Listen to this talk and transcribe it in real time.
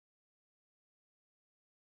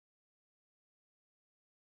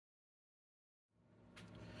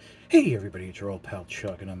Hey everybody, it's your old pal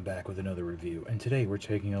Chuck, and I'm back with another review. And today we're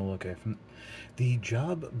taking a look at the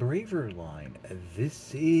Job Braver line.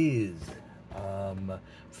 This is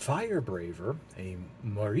Fire Braver, a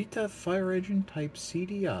Morita fire engine type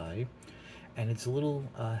CDI, and it's a little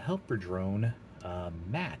helper drone,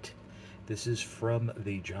 Matt. This is from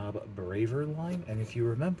the Job Braver line, and if you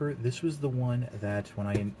remember, this was the one that when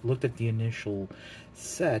I looked at the initial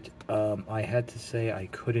set, I had to say I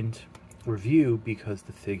couldn't review because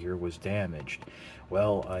the figure was damaged.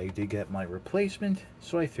 Well, I did get my replacement,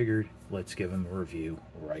 so I figured let's give him a review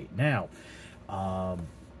right now.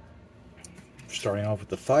 Starting off with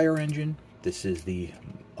the fire engine, this is the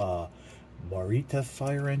Morita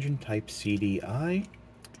fire engine type CDI.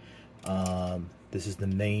 This is the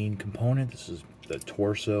main component. This is the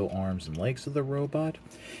torso, arms, and legs of the robot.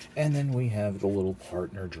 And then we have the little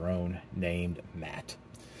partner drone named Matt.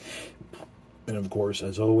 And of course,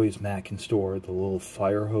 as always, Matt can store the little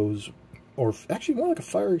fire hose, or actually more like a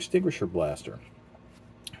fire extinguisher blaster.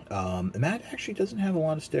 Matt actually doesn't have a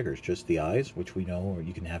lot of stickers, just the eyes, which we know, or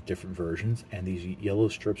you can have different versions, and these yellow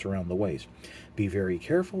strips around the waist. Be very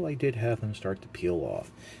careful, I did have them start to peel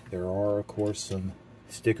off. There are, of course, some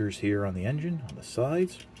stickers here on the engine, on the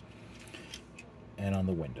sides, and on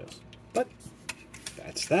the windows. But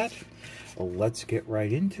that's that. Well, let's get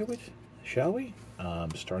right into it, shall we?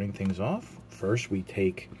 Starting things off, first we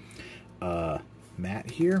take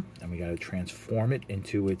Matt here, and we got to transform it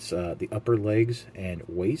into its the upper legs and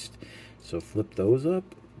waist. So flip those up,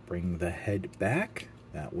 bring the head back.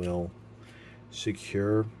 That will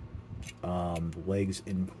secure the legs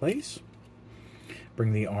in place.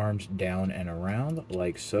 Bring the arms down and around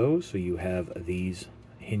like so, so you have these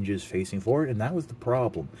hinges facing forward. And that was the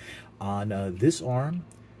problem on this arm.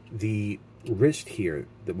 The wrist here,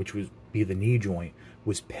 which would be the knee joint,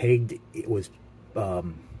 was pegged. It was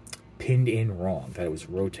pinned in wrong. That it was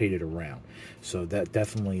rotated around. So that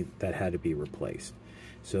definitely had to be replaced.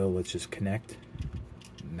 So let's just connect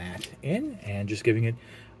Matt in and just giving it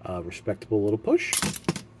a respectable little push.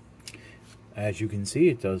 As you can see,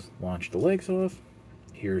 it does launch the legs off.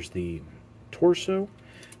 Here's the torso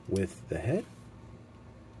with the head.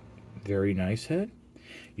 Very nice head.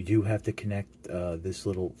 You do have to connect this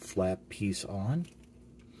little flap piece on.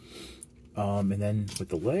 And then with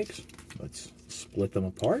the legs, let's split them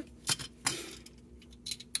apart.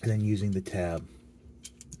 And then using the tab,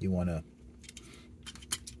 you want to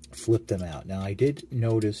flip them out. Now, I did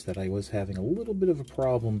notice that I was having a little bit of a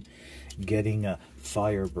problem getting a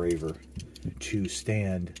Fire Braver to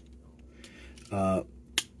stand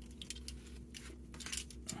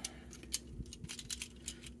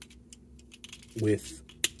with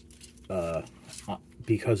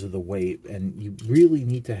because of the weight, and you really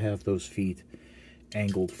need to have those feet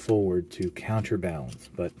angled forward to counterbalance.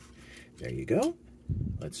 But there you go.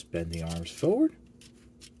 Let's bend the arms forward,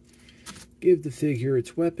 give the figure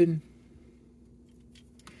its weapon,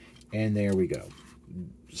 and there we go.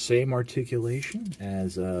 Same articulation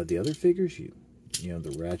as the other figures. You know, the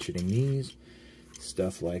ratcheting knees,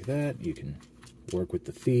 stuff like that. You can work with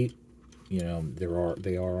the feet. You know,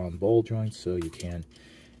 they are on ball joints, so you can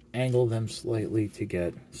angle them slightly to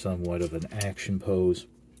get somewhat of an action pose.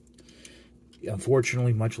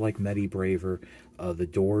 Unfortunately, much like Medi Braver, the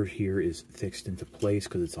door here is fixed into place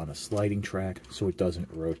because it's on a sliding track, so it doesn't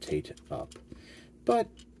rotate up. But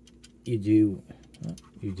you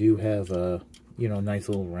do have a nice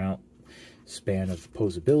little round span of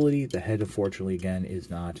posability. The head, unfortunately, again, is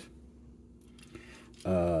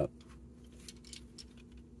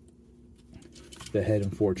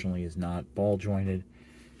not ball jointed,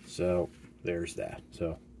 so there's that.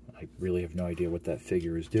 So I really have no idea what that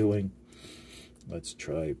figure is doing. Let's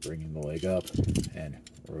try bringing the leg up and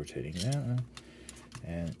rotating that,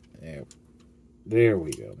 and there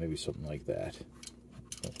we go. Maybe something like that,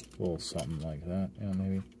 a little something like that,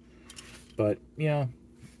 maybe. But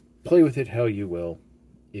play with it how you will.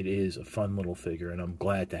 It is a fun little figure, and I'm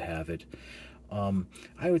glad to have it.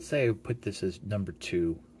 I would say I would put this as number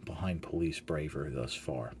 2 behind Police Braver thus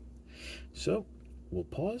far. So we'll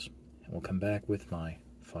pause, and we'll come back with my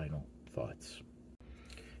final thoughts.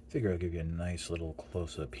 Figure I'll give you a nice little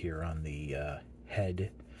close-up here on the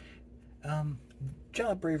head.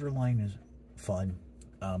 Job Braver line is fun.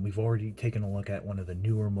 We've already taken a look at one of the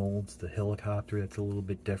newer molds, the helicopter. That's a little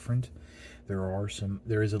bit different. There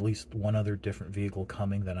is at least one other different vehicle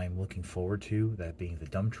coming that I'm looking forward to, that being the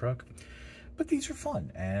dump truck. But these are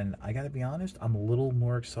fun, and I gotta be honest, I'm a little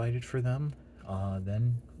more excited for them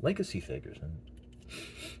than legacy figures, and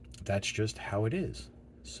that's just how it is.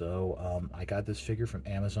 So I got this figure from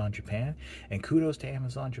Amazon Japan, and kudos to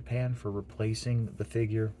Amazon Japan for replacing the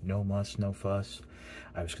figure. No muss, no fuss.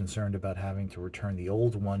 I was concerned about having to return the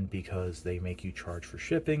old one because they make you charge for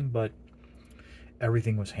shipping, but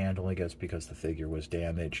everything was handled, I guess, because the figure was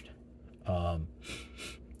damaged.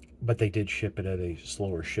 But they did ship it at a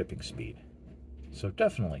slower shipping speed. So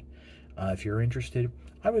definitely, if you're interested,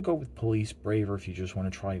 I would go with Police Braver if you just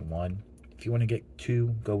want to try one. If you want to get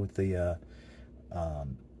two, go with the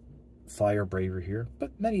Fire Braver here.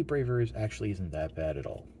 But Mini Braver actually isn't that bad at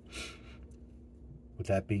all. With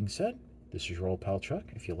that being said, this is your old pal Chuck.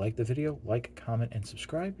 If you like the video, like, comment, and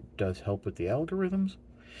subscribe. It does help with the algorithms.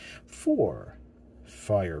 For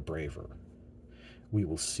Fire Braver, we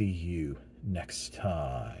will see you next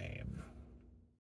time.